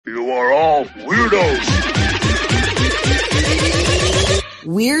You are all weirdos.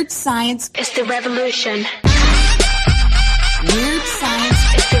 Weird science is the revolution. Weird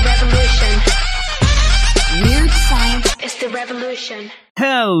science is the revolution. Weird science is the revolution.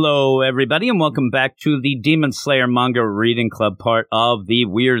 Hello, everybody, and welcome back to the Demon Slayer Manga Reading Club, part of the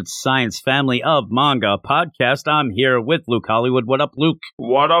Weird Science family of manga podcast. I'm here with Luke Hollywood. What up, Luke?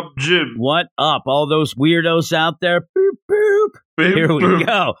 What up, Jim? What up, all those weirdos out there? Boop, boop. Boop, Here we boop.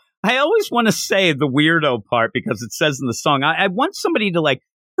 go. I always want to say the weirdo part because it says in the song. I want somebody to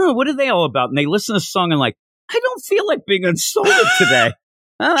what are they all about? And they listen to the song and I don't feel like being insulted today.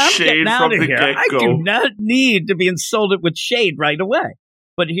 I'm Shade getting out from of the here. get-go. I do not need to be insulted with shade right away.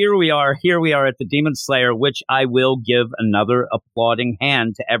 But here we are at the Demon Slayer, which I will give another applauding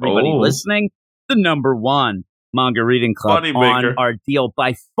hand to everybody listening. The number one manga reading club on our deal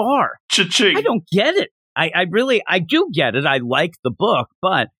by far. Cha-ching. I don't get it. I do get it. I like the book,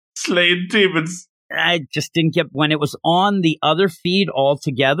 but Slaying demons. I just didn't get when it was on the other feed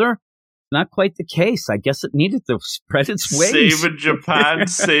altogether. Not quite the case. I guess it needed to spread its wings. Saving Japan,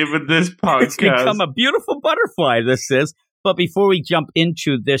 saving this podcast. It's become a beautiful butterfly, this is. But before we jump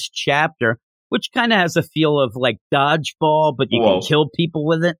into this chapter, which kind of has a feel of like dodgeball, but you can kill people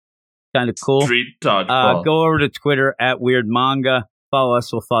with it. Kind of cool. Street dodgeball. Go over to Twitter at Weird Manga. Follow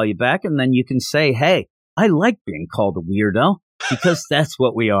us, we'll follow you back. And then you can say, hey, I like being called a weirdo because that's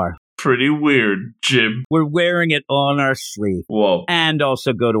what we are. Pretty weird, Jim. We're wearing it on our sleeve. Whoa. And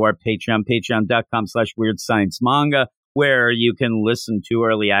also go to our Patreon, patreon.com/WeirdScienceManga, where you can listen to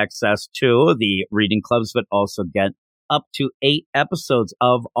early access to the reading clubs, but also get up to 8 episodes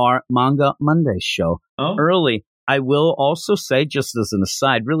of our Manga Monday show early. I will also say, just as an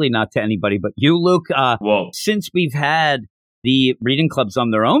aside, really not to anybody but you, Luke, since we've had the reading clubs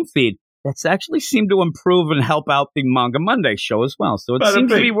on their own feed, that's actually seemed to improve and help out the Manga Monday show as well. So it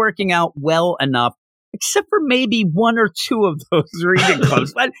seems to be working out well enough, except for maybe 1 or 2 of those reading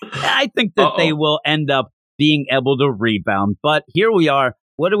clubs. But I think that they will end up being able to rebound. But here we are.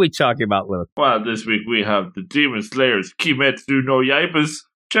 What are we talking about, Luke? Well, this week we have the Demon Slayers Kimetsu no Yaiba's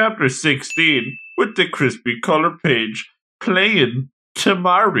Chapter 16 with the crispy color page playing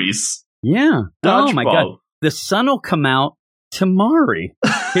Temari's. Yeah. Dodgeball. Oh, my God. The sun will come out. Temari.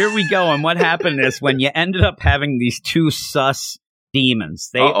 Here we go. And what happened is when you ended up having these 2 sus demons,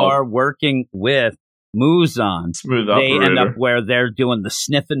 they are working with Muzan. Smooth They operator. end up where they're doing the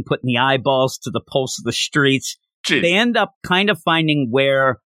sniffing, putting the eyeballs to the pulse of the streets. Jeez. They end up kind of finding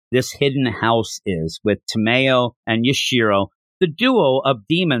where this hidden house is with Tomeo and Yashiro, the duo of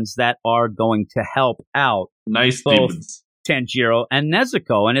demons that are going to help out Nice both demons. Tanjiro and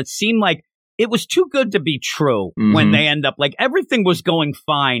Nezuko. And it seemed like it was too good to be true when they end up, everything was going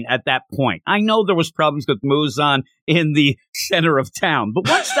fine at that point. I know there was problems with Muzan in the center of town, but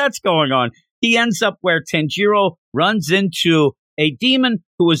once that's going on, he ends up where Tanjiro runs into a demon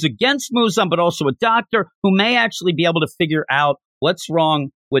who is against Muzan, but also a doctor who may actually be able to figure out what's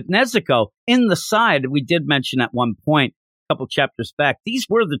wrong with Nezuko. In the side, we did mention at one point, a couple chapters back, these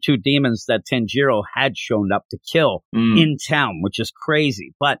were the 2 demons that Tanjiro had shown up to kill in town, which is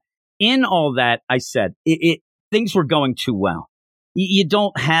crazy. But in all that, I said, things were going too well. You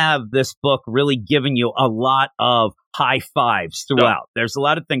don't have this book really giving you a lot of high fives throughout. There's a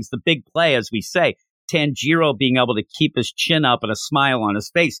lot of things. The big play, as we say, Tanjiro being able to keep his chin up and a smile on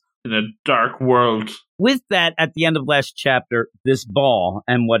his face. In a dark world. With that, at the end of last chapter, this ball,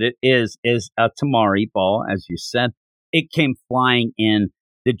 and what it is a Temari ball, as you said. It came flying in.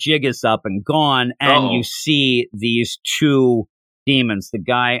 The jig is up and gone, and you see these 2 demons, the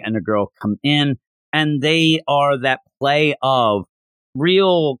guy and the girl, come in, and they are that play of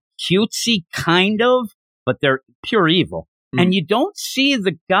real cutesy kind of, but they're pure evil. And you don't see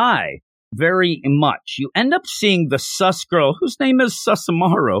the guy very much. You end up seeing the sus girl, whose name is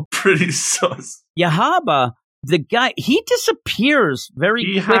Susamaru. Pretty sus. Yahaba, the guy, he disappears very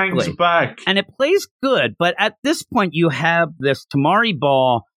quickly. He hangs back. And it plays good, but at this point you have this Temari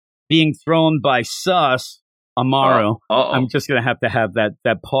ball being thrown by Sus Amaru. I'm just going to have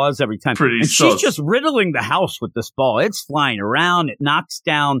that pause every time. Pretty and sus. she's just riddling the house with this ball. It's flying around. It knocks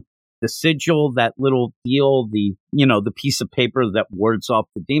down the sigil, that little deal, the piece of paper that wards off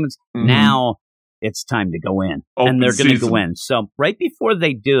the demons. Now it's time to go in. And they're going to go in. So right before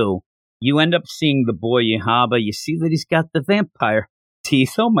they do, you end up seeing the boy Yahaba. You see that he's got the vampire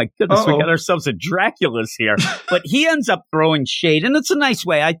teeth. Oh my goodness, we got ourselves a Dracula's here. But he ends up throwing shade, and it's a nice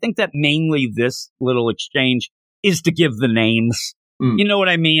way. I think that mainly this little exchange is to give the names. You know what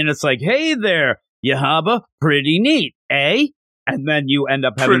I mean? It's like, hey there, Yahaba, pretty neat, eh? And then you end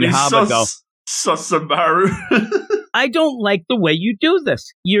up having Yahaba go, Susamaru. I don't like the way you do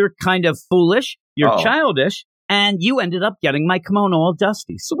this. You're kind of foolish. You're childish. And you ended up getting my kimono all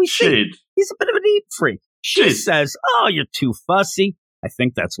dusty. So we see he's a bit of a neat freak. She says, oh, you're too fussy. I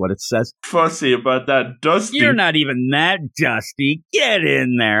think that's what it says. Fussy about that dusty. You're not even that dusty. Get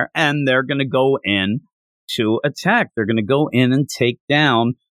in there. And they're going to go in to attack. They're going to go in and take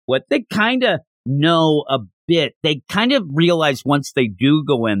down what they kind of know a bit. They kind of realize once they do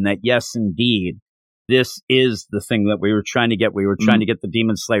go in that, yes, indeed, this is the thing that we were trying to get. We were trying to get the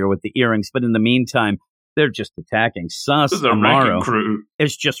Demon Slayer with the earrings. But in the meantime, they're just attacking. Amaro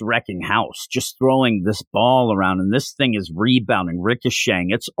is just wrecking house, just throwing this ball around, and this thing is rebounding,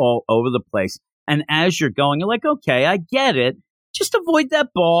 ricocheting. It's all over the place. And as you're going, you're like, okay, I get it. Just avoid that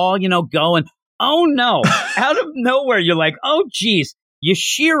ball, going, oh no. Out of nowhere, you're like, oh geez.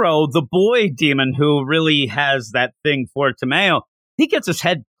 Yashiro, the boy demon who really has that thing for Tomeo, he gets his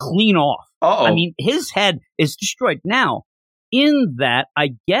head clean off. Uh-oh. I mean, his head is destroyed. Now, in that,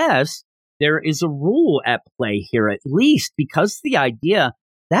 I guess there is a rule at play here, at least, because the idea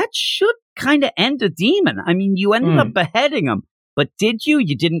that should kind of end a demon. I mean, you ended up beheading him, but did you?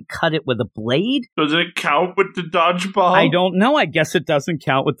 You didn't cut it with a blade? Does it count with the dodgeball? I don't know. I guess it doesn't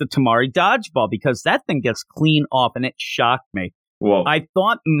count with the Temari dodgeball because that thing gets clean off, and it shocked me. Whoa. I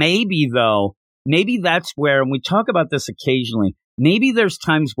thought maybe that's where, and we talk about this occasionally, maybe there's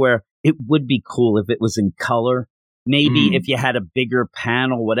times where it would be cool if it was in color. Maybe if you had a bigger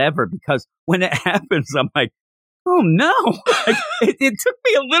panel, whatever, because when it happens, I'm like, oh no. It took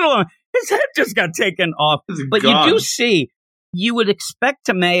me a little, his head just got taken off. But gone. You do see, you would expect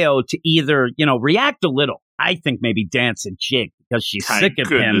Tomeo to either, react a little. I think maybe dance a jig because she's sick of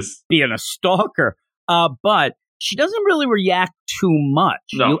him being a stalker. But she doesn't really react too much.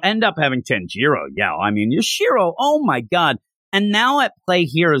 No. You end up having Tenjiro yell. I mean, Yashiro, oh my God. And now at play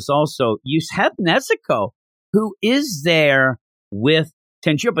here is also, you have Nezuko, who is there with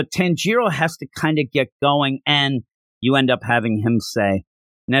Tenjiro, but Tenjiro has to kind of get going, and you end up having him say,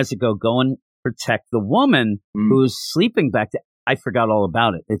 Nezuko, go and protect the woman who's sleeping back there. I forgot all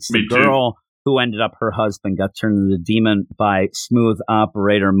about it. It's the girl who ended up, her husband got turned into the demon by smooth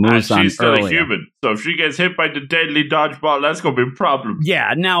operator Muzan. And she's still a human, so if she gets hit by the deadly dodgeball, that's going to be a problem.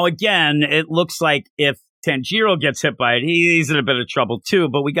 Yeah, now again, it looks like if Tenjiro gets hit by it, he's in a bit of trouble too,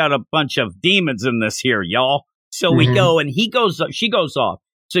 but we got a bunch of demons in this here, y'all. So we go, and she goes off.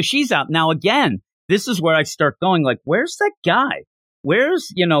 So she's out. Now again, this is where I start going, like, where's that guy?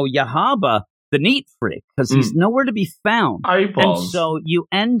 Where's, Yahaba, the neat freak? Because he's nowhere to be found. Eyeballs. And so you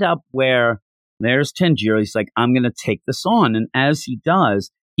end up where there's Tenjiro. He's like, I'm going to take this on. And as he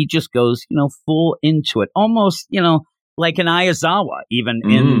does, he just goes, full into it. Almost, like an Ayazawa, even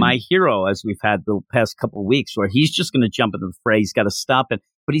in My Hero, as we've had the past couple of weeks, where he's just going to jump into the fray. He's got to stop it,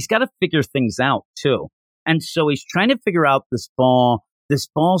 but he's got to figure things out too. And so he's trying to figure out this ball. This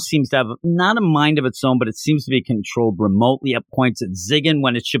ball seems to have not a mind of its own, but it seems to be controlled remotely. At points it's zigging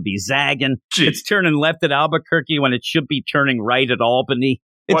when it should be zagging. Jeez. It's turning left at Albuquerque when it should be turning right at Albany.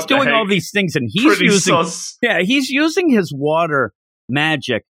 It's doing all these things, and he's using his water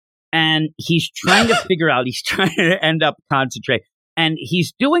magic. And he's trying to figure out, he's trying to end up concentrate. And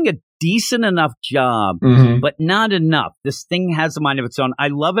he's doing a decent enough job, but not enough. This thing has a mind of its own. I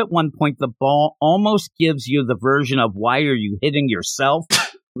love at one point the ball almost gives you the version of why are you hitting yourself?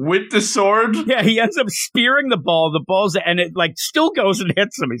 With the sword? Yeah, he ends up spearing the ball. The ball's, and it still goes and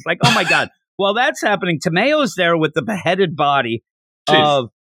hits him. He's like, oh my God. Well, that's happening. Tomeo's there with the beheaded body of,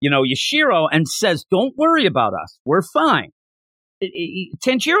 Yashiro, and says, don't worry about us. We're fine.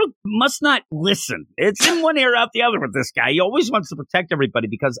 Tenjiro must not listen. It's in one ear, out the other with this guy. He always wants to protect everybody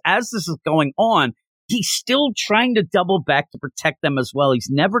because as this is going on, he's still trying to double back to protect them as well. He's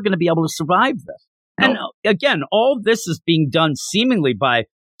never going to be able to survive this. No. And again, all this is being done seemingly by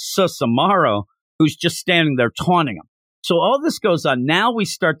Susumaru, who's just standing there taunting him. So all this goes on. Now we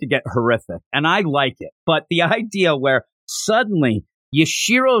start to get horrific, and I like it. But the idea where suddenly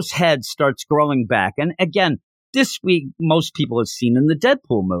Yashiro's head starts growing back, and again, this week, most people have seen in the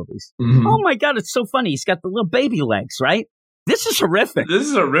Deadpool movies. Oh my God, it's so funny. He's got the little baby legs, right? This is horrific.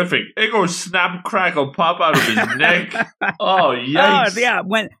 It goes snap, crackle, pop out of his neck. Oh, yikes. Yeah,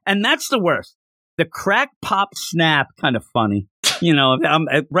 and that's the worst. The crack, pop, snap, kind of funny.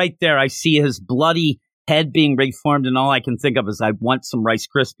 Right there, I see his bloody head being reformed, and all I can think of is I want some Rice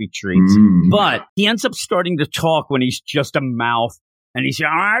Krispie treats. But he ends up starting to talk when he's just a mouth. And he's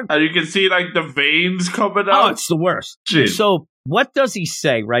and you can see the veins coming out. Oh, it's the worst. Jeez. So what does he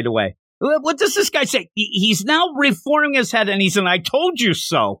say right away? What does this guy say? He's now reforming his head, and he's I told you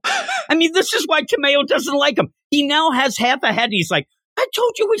so. I mean, this is why Tomeo doesn't like him. He now has half a head. He's like, I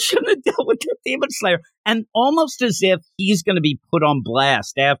told you we shouldn't have dealt with the Demon Slayer. And almost as if he's going to be put on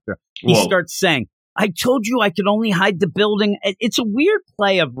blast after, he starts saying, I told you I could only hide the building. It's a weird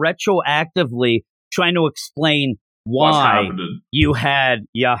play of retroactively trying to explain why you had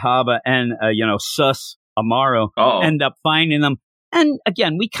Yahaba and, Sus Amaru end up finding them. And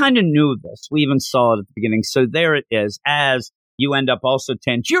again, we kind of knew this. We even saw it at the beginning. So there it is, as you end up also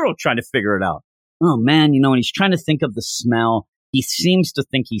Tanjiro trying to figure it out. Oh, man, and he's trying to think of the smell. He seems to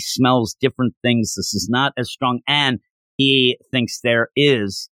think he smells different things. This is not as strong. And he thinks there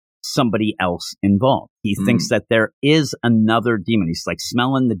is somebody else involved. He thinks that there is another demon. He's like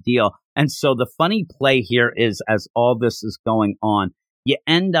smelling the deal. And so the funny play here is, as all this is going on, you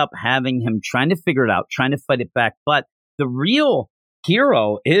end up having him trying to figure it out, trying to fight it back. But the real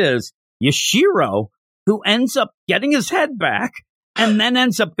hero is Yashiro, who ends up getting his head back and then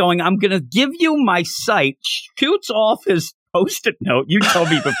ends up going, I'm going to give you my sight, shoots off his Post-it note. You told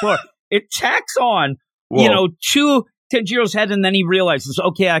me before. It tacks on, to Tanjiro's head, and then he realizes,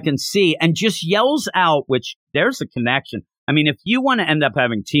 okay, I can see, and just yells out, which there's a connection. I mean, if you want to end up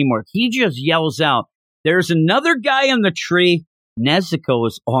having teamwork, he just yells out, there's another guy in the tree. Nezuko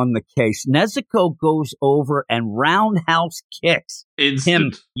is on the case. Nezuko goes over and roundhouse kicks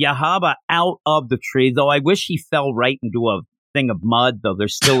him, Yahaba, out of the tree, though I wish he fell right into a thing of mud, though they're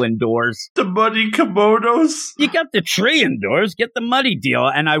still indoors. The muddy kimonos. You got the tree indoors, get the muddy deal.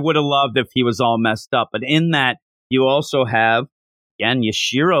 And I would have loved if he was all messed up. But in that, you also have, again,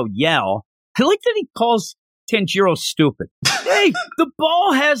 Yashiro yell. I like that he calls Tanjiro stupid. Hey, the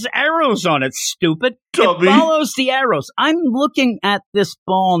ball has arrows on it, stupid. Dummy. It follows the arrows. I'm looking at this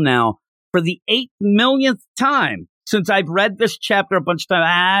ball now for the 8 millionth time since I've read this chapter a bunch of times.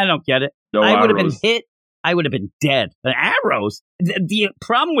 I don't get it. I would have been hit. I would have been dead. The arrows. The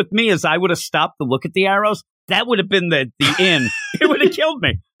problem with me is I would have stopped to look at the arrows. That would have been the end. It would have killed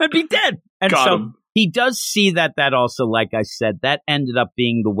me. I'd be dead. And Got him. He does see that also, like I said, that ended up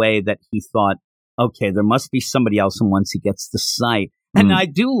being the way that he thought, okay, there must be somebody else. And once he gets the sight, and I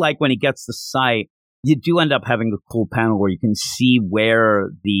do like when he gets the sight, you do end up having a cool panel where you can see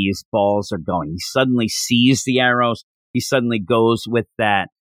where these balls are going. He suddenly sees the arrows. He suddenly goes with that.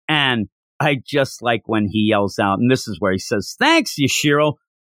 And I just like when he yells out, and this is where he says, thanks, Yashiro.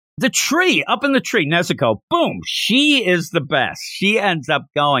 The tree, up in the tree, Nezuko, boom, she is the best. She ends up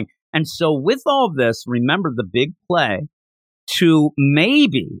going. And so with all of this, remember the big play to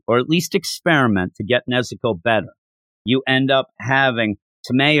maybe, or at least experiment to get Nezuko better. You end up having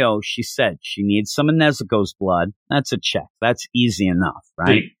Tomeo, she said she needs some of Nezuko's blood. That's a check. That's easy enough,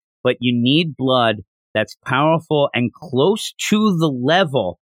 right? But you need blood that's powerful and close to the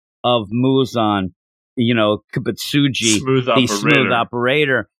level of Muzan, Kibutsuji, smooth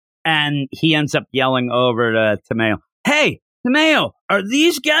operator. And he ends up yelling over to Tomeo, hey, Tomeo, are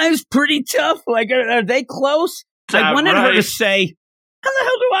these guys pretty tough? Like, are they close? I wanted her to say, how the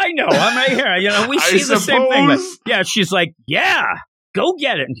hell do I know? I'm right here. We see the same thing. But yeah, she's like, yeah, go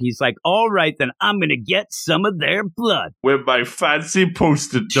get it. And he's like, all right, then I'm going to get some of their blood. With my fancy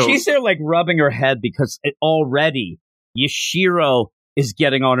Post-it note. She's there like rubbing her head because already Yashiro is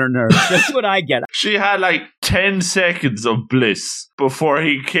getting on her nerves. That's what I get. She had like 10 seconds of bliss before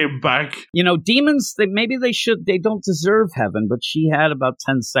he came back. Demons, they don't deserve heaven, but she had about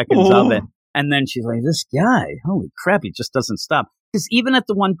 10 seconds of it. And then she's like, this guy, holy crap, he just doesn't stop. Because even at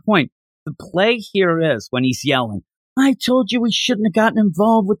the one point, the play here is when he's yelling, I told you we shouldn't have gotten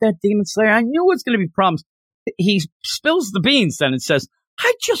involved with that Demon Slayer. I knew it was going to be problems. He spills the beans then and says,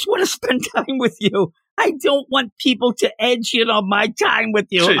 I just want to spend time with you. I don't want people to edge in on my time with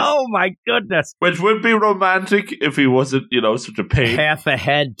you. Jeez. Oh, my goodness. Which would be romantic if he wasn't, such a pain. Half a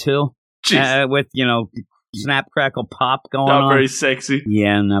head, too. With, snap, crackle, pop going on. Not very sexy.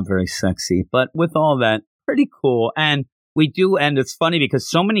 Yeah, not very sexy. But with all that, pretty cool. And we do, and it's funny because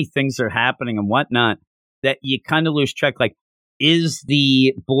so many things are happening and whatnot that you kind of lose track. Like, is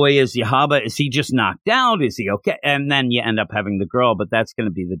Yahaba, is he just knocked out? Is he okay? And then you end up having the girl, but that's going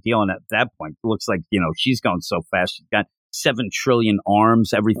to be the deal. And at that point, it looks like, she's going so fast. She's got 7 trillion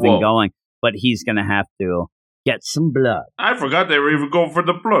arms, everything going, but he's going to have to get some blood. I forgot they were even going for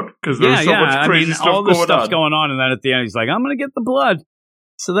the blood because there's so much crazy stuff going on. All this stuff's going on. And then at the end, he's like, I'm going to get the blood.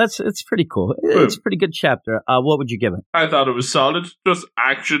 So it's pretty cool. It's a pretty good chapter. What would you give it? I thought it was solid. Just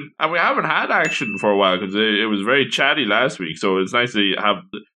action. And we haven't had action for a while because it was very chatty last week. So it's nice to have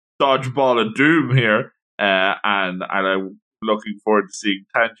the dodgeball of doom here. And I'm looking forward to seeing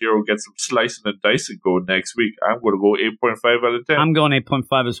Tanjiro get some slicing and dicing going next week. I'm going to go 8.5 out of 10. I'm going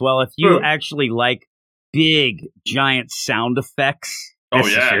 8.5 as well. If you actually like big, giant sound effects, this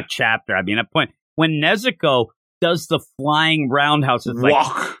is your chapter. I mean, at point when Nezuko does the flying roundhouse. It's like,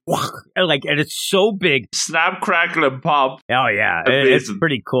 walk. And it's so big. Snap, crackle, and pop. Oh, yeah. It's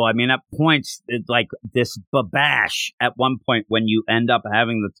pretty cool. I mean, at points, it's like this babash at one point when you end up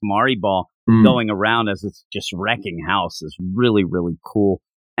having the Temari ball going around as it's just wrecking house is really, really cool.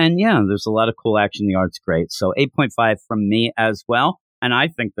 And yeah, there's a lot of cool action. The art's great. So 8.5 from me as well. And I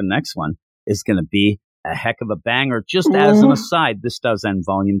think the next one is going to be a heck of a banger. Just as an aside, this does end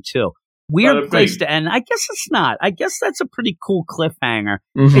volume 2. Weird place to end. I guess it's not. I guess that's a pretty cool cliffhanger.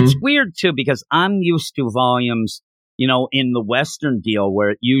 It's weird, too, because I'm used to volumes, in the Western deal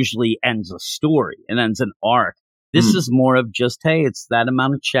where it usually ends a story. It ends an arc. This is more of just, hey, it's that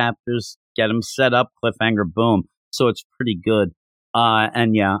amount of chapters. Get them set up, cliffhanger, boom. So it's pretty good.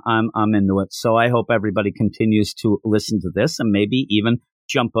 And yeah, I'm into it. So I hope everybody continues to listen to this and maybe even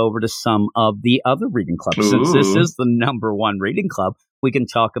jump over to some of the other reading clubs. Since this is the #1 reading club, we can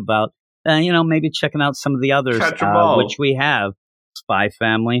talk about, maybe checking out some of the others, which we have. Spy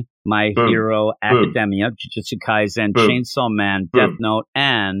Family, My Hero Academia, Jujutsu Kaisen, Chainsaw Man, Death Note,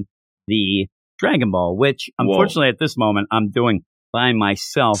 and the Dragon Ball, which unfortunately at this moment I'm doing by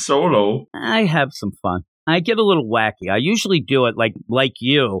myself. Solo. I have some fun. I get a little wacky. I usually do it like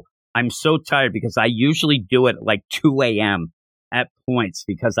you. I'm so tired because I usually do it like 2 a.m. at points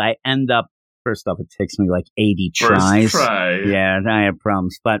because I end up, first off, it takes me like 80 tries. First try. Yeah, I have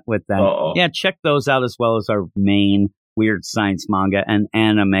problems. But with that, yeah, check those out as well as our main Weird Science Manga and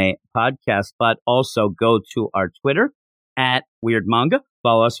Anime podcast. But also go to our Twitter at Weird Manga.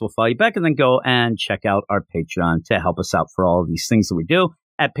 Follow us, we'll follow you back, and then go and check out our Patreon to help us out for all of these things that we do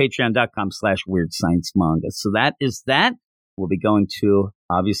at patreon.com/Weird Science Manga. So that is that. We'll be going to,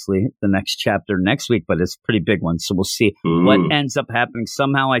 obviously, the next chapter next week, but it's a pretty big one. So we'll see what ends up happening.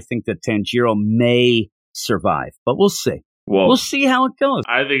 Somehow I think that Tanjiro may survive, but we'll see. Whoa. We'll see how it goes.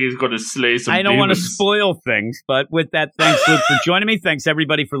 I think he's going to slay some I don't want to demons. spoil things, but with that, thanks, Luke, for joining me. Thanks,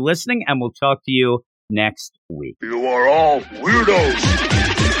 everybody, for listening, and we'll talk to you next week. You are all weirdos.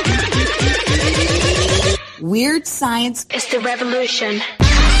 Weird Science. It's the revolution.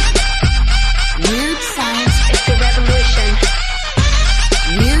 Weird Science. It's the revolution.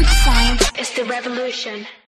 Weird Science. It's the revolution.